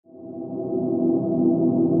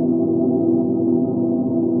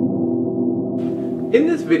In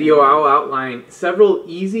this video, I'll outline several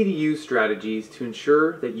easy-to-use strategies to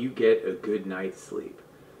ensure that you get a good night's sleep.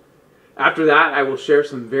 After that, I will share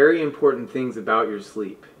some very important things about your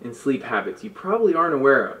sleep and sleep habits you probably aren't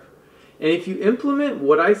aware of. And if you implement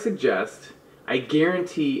what I suggest, I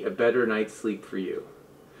guarantee a better night's sleep for you.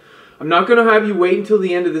 I'm not going to have you wait until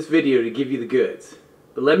the end of this video to give you the goods,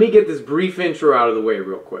 but let me get this brief intro out of the way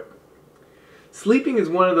real quick. Sleeping is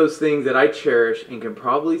one of those things that I cherish and can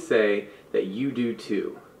probably say that you do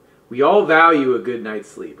too. We all value a good night's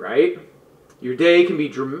sleep, right? Your day can be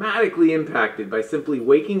dramatically impacted by simply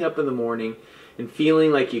waking up in the morning and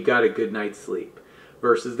feeling like you got a good night's sleep,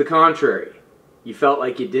 versus the contrary. You felt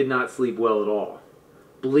like you did not sleep well at all.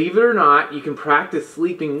 Believe it or not, you can practice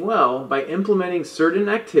sleeping well by implementing certain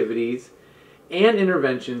activities and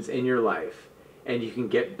interventions in your life, and you can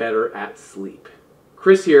get better at sleep.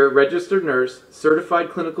 Chris here, registered nurse, certified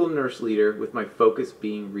clinical nurse leader with my focus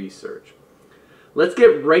being research. Let's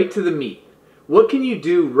get right to the meat. What can you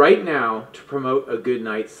do right now to promote a good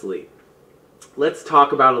night's sleep? Let's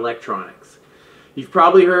talk about electronics. You've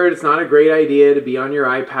probably heard it's not a great idea to be on your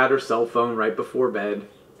iPad or cell phone right before bed.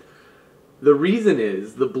 The reason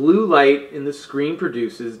is the blue light in the screen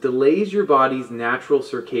produces delays your body's natural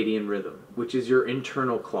circadian rhythm, which is your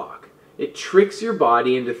internal clock. It tricks your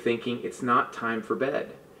body into thinking it's not time for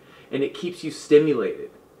bed, and it keeps you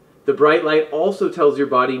stimulated. The bright light also tells your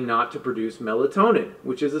body not to produce melatonin,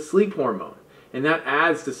 which is a sleep hormone, and that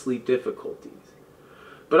adds to sleep difficulties.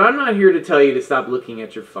 But I'm not here to tell you to stop looking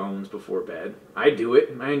at your phones before bed. I do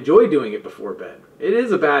it. I enjoy doing it before bed. It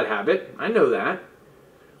is a bad habit. I know that.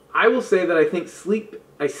 I will say that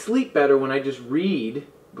I sleep better when I just read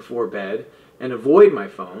before bed and avoid my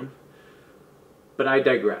phone. But I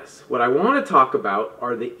digress. What I want to talk about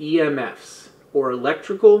are the EMFs, or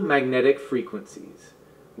electrical magnetic frequencies.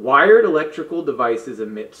 Wired electrical devices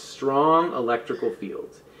emit strong electrical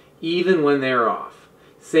fields, even when they are off.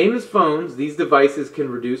 Same as phones, these devices can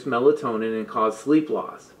reduce melatonin and cause sleep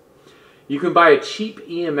loss. You can buy a cheap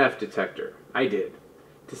EMF detector. I did.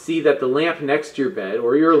 To see that the lamp next to your bed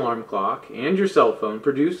or your alarm clock and your cell phone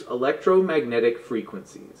produce electromagnetic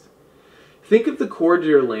frequencies. Think of the cord to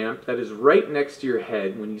your lamp that is right next to your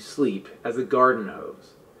head when you sleep as a garden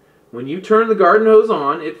hose. When you turn the garden hose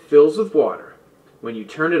on, it fills with water. When you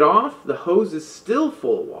turn it off, the hose is still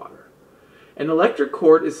full of water. An electric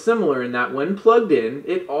cord is similar in that when plugged in,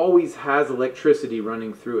 it always has electricity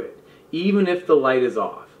running through it, even if the light is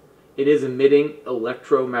off. It is emitting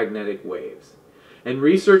electromagnetic waves. And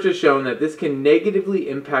research has shown that this can negatively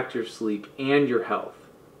impact your sleep and your health.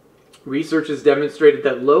 Research has demonstrated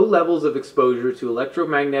that low levels of exposure to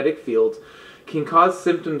electromagnetic fields can cause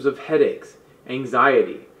symptoms of headaches,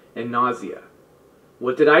 anxiety, and nausea.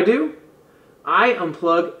 What did I do? I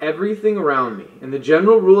unplug everything around me, and the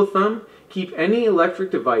general rule of thumb, keep any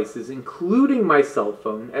electric devices, including my cell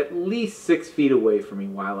phone, at least 6 feet away from me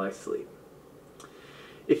while I sleep.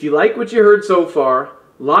 If you like what you heard so far,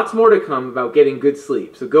 lots more to come about getting good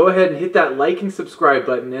sleep, so go ahead and hit that like and subscribe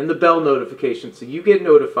button and the bell notification so you get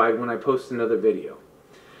notified when I post another video.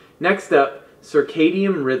 Next up,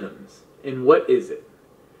 circadian rhythms. And what is it?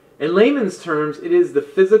 In layman's terms, it is the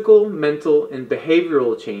physical, mental, and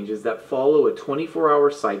behavioral changes that follow a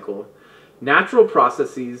 24-hour cycle, natural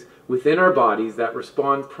processes within our bodies that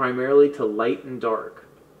respond primarily to light and dark.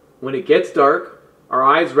 When it gets dark, our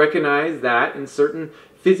eyes recognize that and certain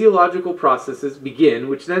physiological processes begin,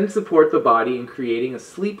 which then support the body in creating a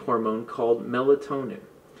sleep hormone called melatonin.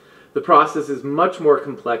 The process is much more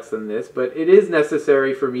complex than this, but it is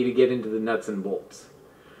necessary for me to get into the nuts and bolts.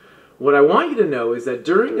 What I want you to know is that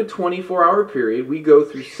during a 24-hour period, we go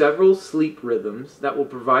through several sleep rhythms that will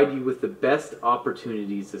provide you with the best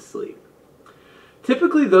opportunities to sleep.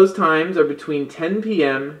 Typically, those times are between 10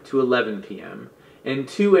 p.m. to 11 p.m. and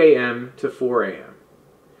 2 a.m. to 4 a.m.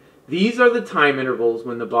 These are the time intervals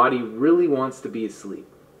when the body really wants to be asleep.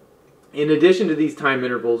 In addition to these time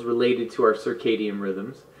intervals related to our circadian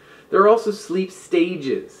rhythms, there are also sleep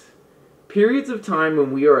stages, periods of time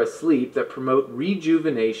when we are asleep that promote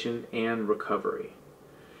rejuvenation and recovery.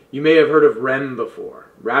 You may have heard of REM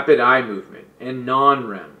before, rapid eye movement, and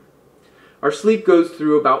non-REM. Our sleep goes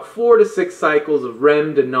through about 4 to 6 cycles of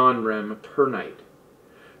REM to non-REM per night.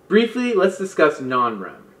 Briefly, let's discuss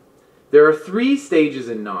non-REM. There are 3 stages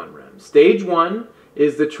in non-REM. Stage 1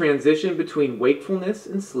 is the transition between wakefulness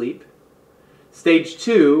and sleep. Stage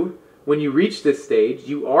 2, when you reach this stage,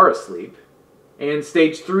 you are asleep. And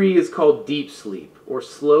stage 3 is called deep sleep, or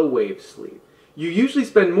slow wave sleep. You usually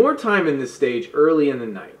spend more time in this stage early in the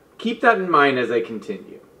night. Keep that in mind as I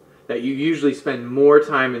continue, that you usually spend more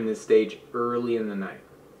time in this stage early in the night.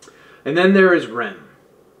 And then there is REM.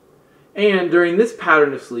 And during this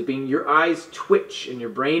pattern of sleeping, your eyes twitch and your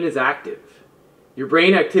brain is active. Your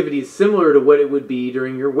brain activity is similar to what it would be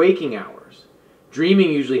during your waking hours.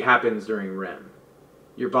 Dreaming usually happens during REM.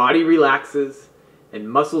 Your body relaxes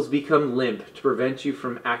and muscles become limp to prevent you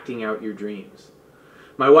from acting out your dreams.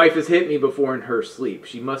 My wife has hit me before in her sleep.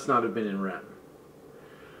 She must not have been in REM.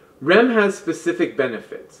 REM has specific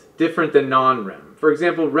benefits, different than non-REM. For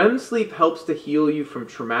example, REM sleep helps to heal you from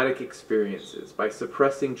traumatic experiences by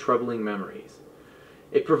suppressing troubling memories.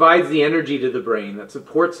 It provides the energy to the brain that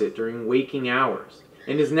supports it during waking hours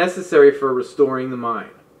and is necessary for restoring the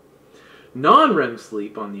mind. Non-REM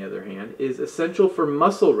sleep, on the other hand, is essential for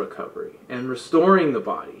muscle recovery and restoring the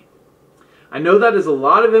body. I know that is a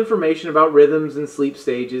lot of information about rhythms and sleep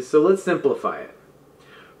stages, so let's simplify it.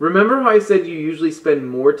 Remember how I said you usually spend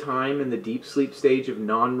more time in the deep sleep stage of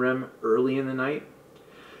non-REM early in the night?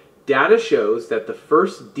 Data shows that the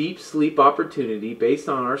first deep sleep opportunity based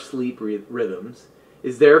on our sleep rhythms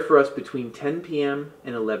is there for us between 10 p.m.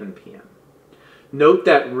 and 11 p.m. Note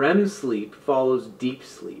that REM sleep follows deep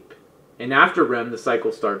sleep, and after REM the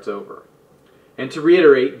cycle starts over. And to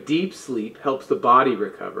reiterate, deep sleep helps the body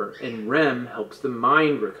recover, and REM helps the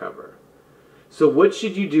mind recover. So what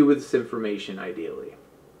should you do with this information ideally?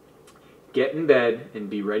 Get in bed and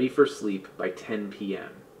be ready for sleep by 10 p.m.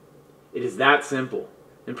 It is that simple,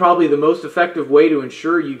 and probably the most effective way to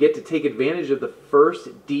ensure you get to take advantage of the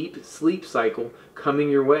first deep sleep cycle coming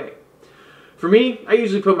your way. For me, I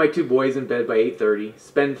usually put my two boys in bed by 8:30,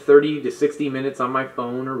 spend 30 to 60 minutes on my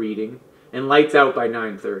phone or reading, and lights out by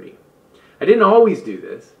 9:30. I didn't always do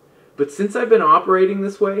this, but since I've been operating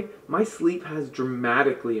this way, my sleep has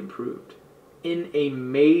dramatically improved. In a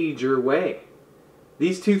major way.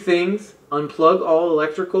 These two things, unplug all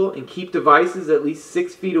electrical and keep devices at least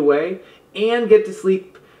 6 feet away, and get to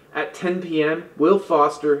sleep at 10 p.m. will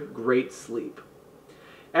foster great sleep.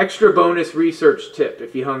 Extra bonus research tip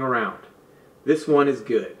if you hung around. This one is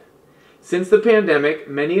good. Since the pandemic,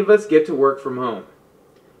 many of us get to work from home.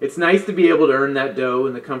 It's nice to be able to earn that dough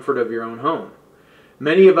in the comfort of your own home.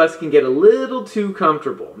 Many of us can get a little too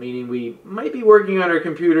comfortable, meaning we might be working on our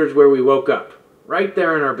computers where we woke up, right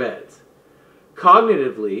there in our beds.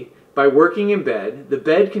 Cognitively, by working in bed, the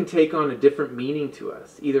bed can take on a different meaning to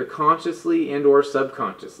us, either consciously and or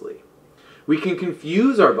subconsciously. We can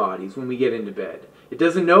confuse our bodies when we get into bed. It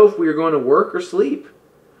doesn't know if we are going to work or sleep.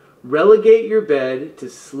 Relegate your bed to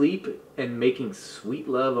sleep and making sweet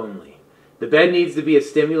love only. The bed needs to be a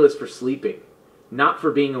stimulus for sleeping, not for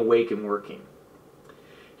being awake and working.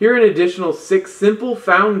 Here are an additional 6 simple,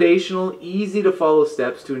 foundational, easy to follow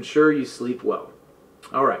steps to ensure you sleep well.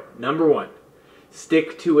 Alright, number 1.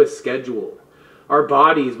 Stick to a schedule. Our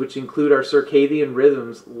bodies, which include our circadian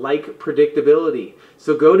rhythms, like predictability.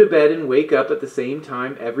 So go to bed and wake up at the same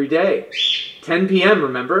time every day. 10 p.m.,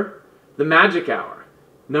 remember? The magic hour.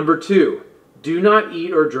 Number 2. Do not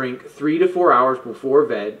eat or drink 3 to 4 hours before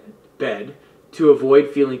bed to avoid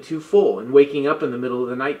feeling too full and waking up in the middle of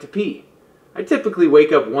the night to pee. I typically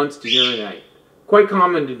wake up once to urinate. Quite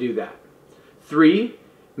common to do that. 3.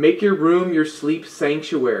 Make your room your sleep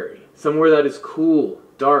sanctuary, somewhere that is cool,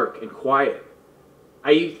 dark, and quiet.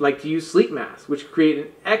 I like to use sleep masks, which create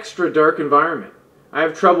an extra dark environment. I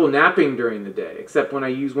have trouble napping during the day, except when I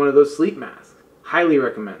use one of those sleep masks. Highly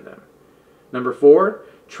recommend them. Number 4,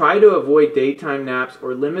 try to avoid daytime naps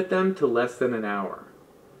or limit them to less than an hour.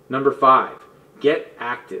 Number 5, get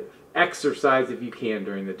active. Exercise if you can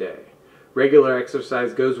during the day. Regular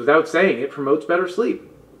exercise goes without saying, it promotes better sleep.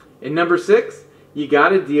 And number 6, you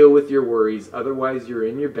gotta deal with your worries, otherwise you're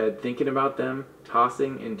in your bed thinking about them,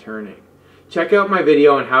 tossing and turning. Check out my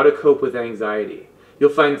video on how to cope with anxiety. You'll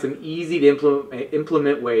find some easy to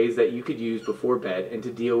implement ways that you could use before bed and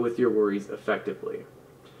to deal with your worries effectively.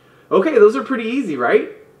 Okay, those are pretty easy, right?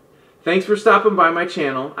 Thanks for stopping by my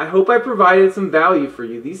channel. I hope I provided some value for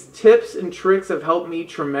you. These tips and tricks have helped me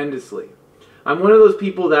tremendously. I'm one of those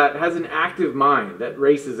people that has an active mind that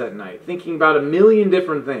races at night, thinking about a million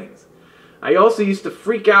different things. I also used to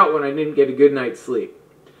freak out when I didn't get a good night's sleep.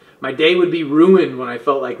 My day would be ruined when I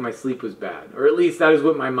felt like my sleep was bad, or at least that is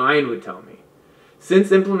what my mind would tell me.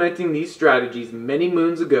 Since implementing these strategies many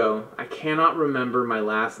moons ago, I cannot remember my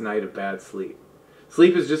last night of bad sleep.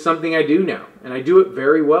 Sleep is just something I do now, and I do it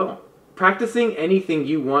very well. Practicing anything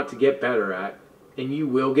you want to get better at, and you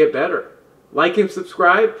will get better. Like and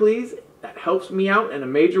subscribe, please. That helps me out in a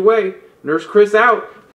major way. Nurse Chris out.